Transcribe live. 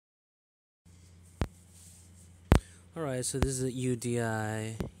Alright, so this is a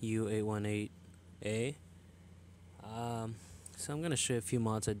UDI U818A. So I'm gonna show you a few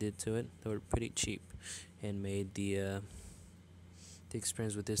mods I did to it that were pretty cheap and made the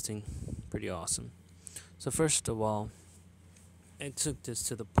experience with this thing pretty awesome. So first of all, I took this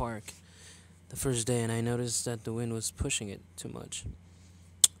to the park the first day and I noticed that the wind was pushing it too much,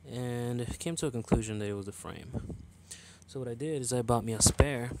 and came to a conclusion that it was the frame. So what I did is I bought me a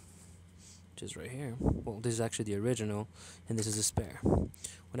spare, which is right here. Well, this is actually the original, and this is a spare.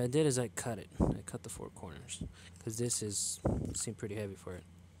 What I did is I cut it. I cut the four corners, because this seemed pretty heavy for it.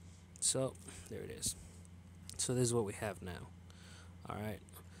 So, there it is. So this is what we have now. Alright.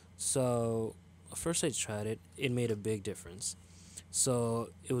 So, first I tried it. It made a big difference.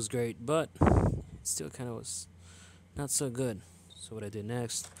 So, it was great, but it still kind of was not so good. So what I did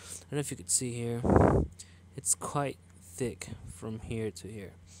next, I don't know if you could see here, it's quite thick from here to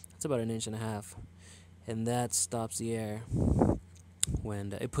here. It's about 1.5 inches, and that stops the air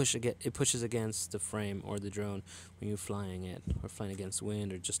when it pushes against the frame or the drone when you're flying it, or flying against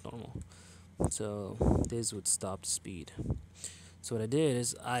wind or just normal. So this would stop the speed. So what I did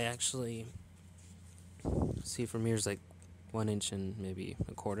is I actually see from here is like 1 inch and maybe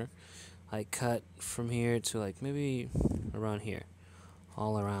a quarter. I cut from here to like maybe around here,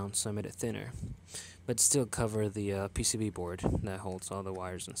 all around, so I made it thinner, but still cover the PCB board that holds all the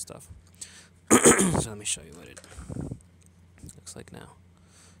wires and stuff. So let me show you what it looks like now.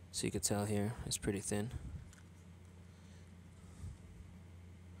 So you can tell here it's pretty thin.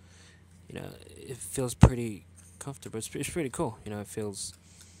 It feels pretty comfortable. It's pretty cool.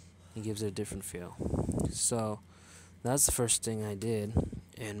 It gives it a different feel. So that's the first thing I did,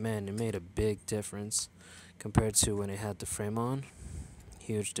 and man, it made a big difference compared to when it had the frame on.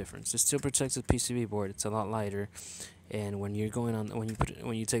 Huge difference. It still protects the PCB board. It's a lot lighter, and when you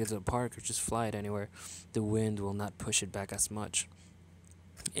take it to the park or just fly it anywhere, the wind will not push it back as much.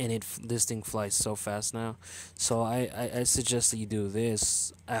 And this thing flies so fast now. So I suggest that you do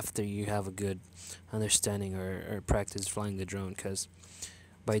this after you have a good understanding or practice flying the drone, because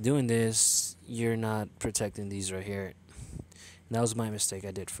by doing this you're not protecting these right here. And that was my mistake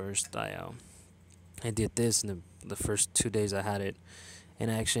I did first. I did this in the first 2 days I had it, and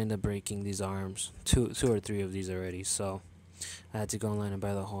I actually ended up breaking these arms, two or three of these already. So I had to go online and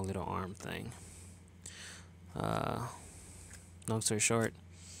buy the whole little arm thing. Long story short,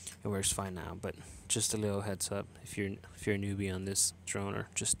 it works fine now, but just a little heads up if you're a newbie on this drone or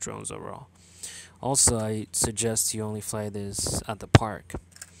just drones overall. Also, I suggest you only fly this at the park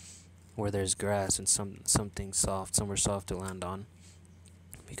where there's grass and something soft, somewhere soft to land on,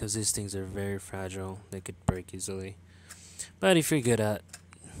 because these things are very fragile. They could break easily. But if you're good at,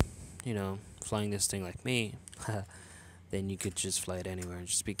 flying this thing like me, then you could just fly it anywhere.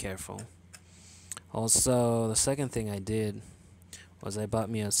 Just be careful. Also, the second thing I did was I bought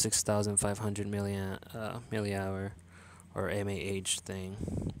me a 6,500 millihour or mAh thing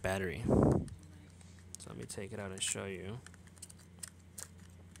battery. So let me take it out and show you.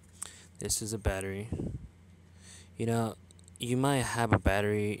 This is a battery. You might have a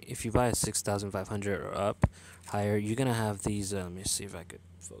battery, if you buy a 6,500 or up higher, you're gonna have these. Let me see if I could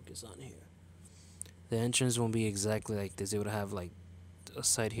focus on here. The entrance won't be exactly like this. It would have like a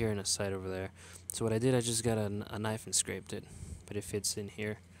side here and a side over there. So what I did, I just got a knife and scraped it, but it fits in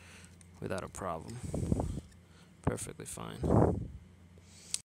here without a problem. Perfectly fine.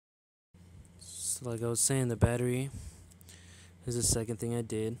 So like I was saying, the battery is the second thing I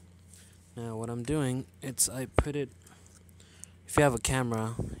did. Now what I'm doing, I put it, if you have a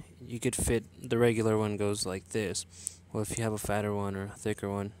camera, you could fit, the regular one goes like this. Well, if you have a fatter one or a thicker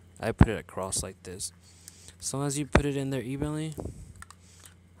one, I put it across like this. As long as you put it in there evenly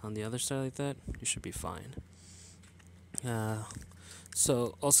on the other side like that, you should be fine.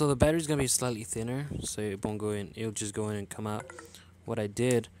 So also the battery's gonna be slightly thinner, so it won't go in, it'll just go in and come out. What I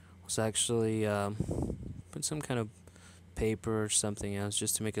did was actually put some kind of paper or something else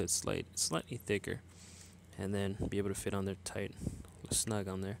just to make it slightly thicker, and then be able to fit on there tight, snug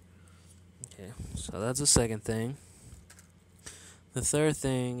on there. Okay, so that's the second thing. The third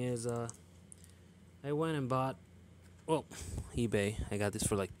thing is I went and bought, eBay. I got this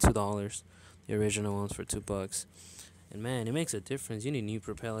for like $2. The original one's for $2. And man, it makes a difference. You need new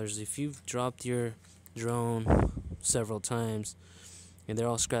propellers. If you've dropped your drone several times and they're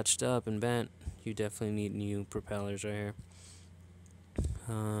all scratched up and bent, you definitely need new propellers right here.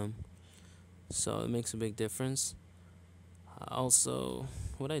 So it makes a big difference. Also,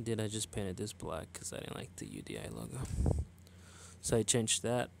 what I did, I just painted this black because I didn't like the UDI logo. So I changed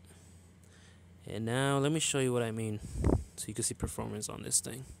that. And now let me show you what I mean, so you can see performance on this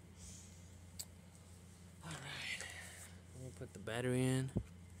thing. Alright. Put the battery in.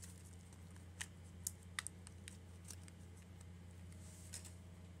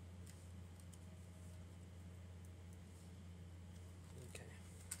 Okay.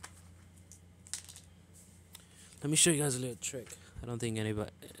 Let me show you guys a little trick. I don't think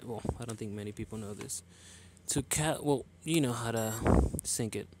many people know this. Well, you know how to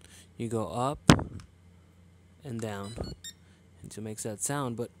sync it. You go up and down, and to make that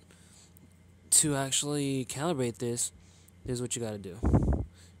sound. But to actually calibrate this, here's what you gotta do.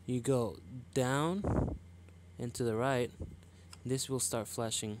 You go down and to the right. This will start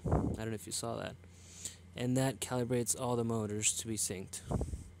flashing. I don't know if you saw that. And that calibrates all the motors to be synced.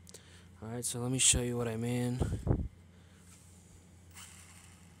 Alright, so let me show you what I mean.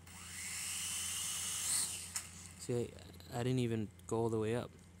 See, I didn't even go all the way up.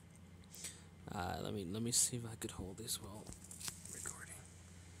 Let me see if I could hold this while recording.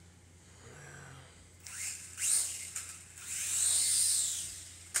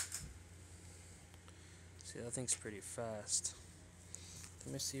 See, that thing's pretty fast.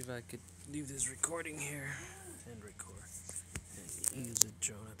 Let me see if I could leave this recording here and record and use a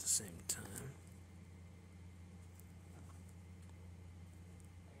drone at the same time.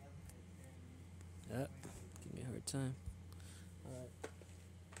 Yep, give me a hard time. Alright.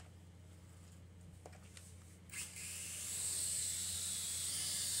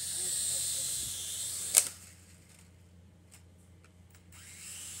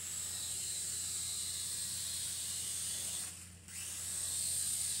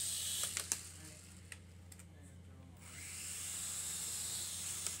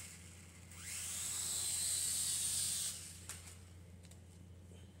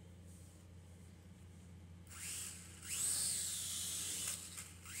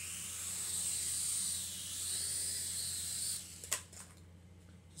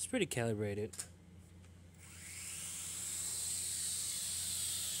 It's pretty calibrated.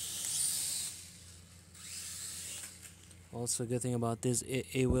 Also, a good thing about this,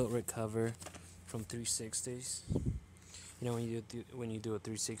 it will recover from 360s. You know, when you do a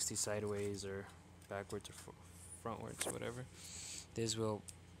 360 sideways or backwards or frontwards or whatever, this will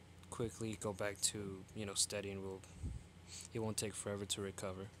quickly go back to steady, and it won't take forever to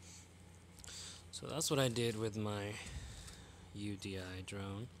recover. So that's what I did with my UDI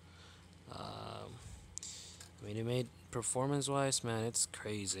drone. I mean, it made performance-wise, man, it's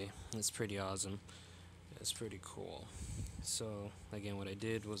crazy. It's pretty awesome. It's pretty cool. So again, what I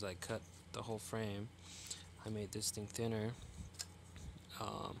did was I cut the whole frame. I made this thing thinner.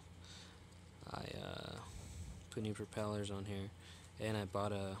 I put new propellers on here, and I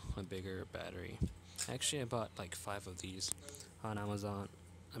bought a bigger battery. Actually, I bought like 5 of these on Amazon.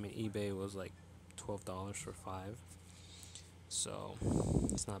 I mean, eBay was like $12 for 5. So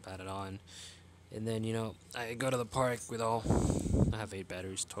it's not bad at all. And then I go to the park with I have 8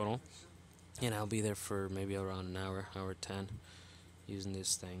 batteries total, and I'll be there for maybe around an hour 10, using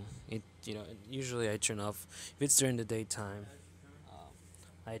this thing. Usually I turn off if it's during the daytime.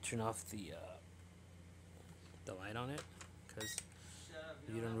 I turn off the light on it because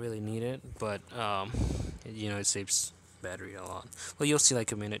you don't really need it, but it saves battery a lot. Well, you'll see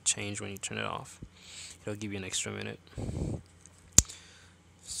like a minute change when you turn it off. It'll give you an extra minute.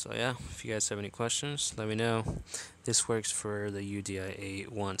 So yeah, if you guys have any questions, let me know. This works for the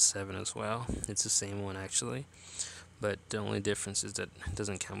U818A as well. It's the same one actually, but the only difference is that it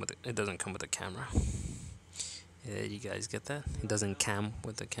doesn't come with a camera. You guys get that? It doesn't cam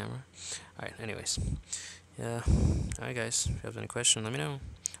with the camera. Alright, anyways. Yeah. Alright guys, if you have any questions, let me know.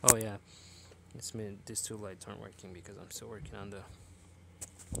 Oh yeah. These 2 lights aren't working because I'm still working on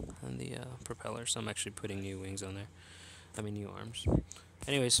the propeller, so I'm actually putting new wings on there. New arms.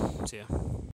 Anyways, see ya.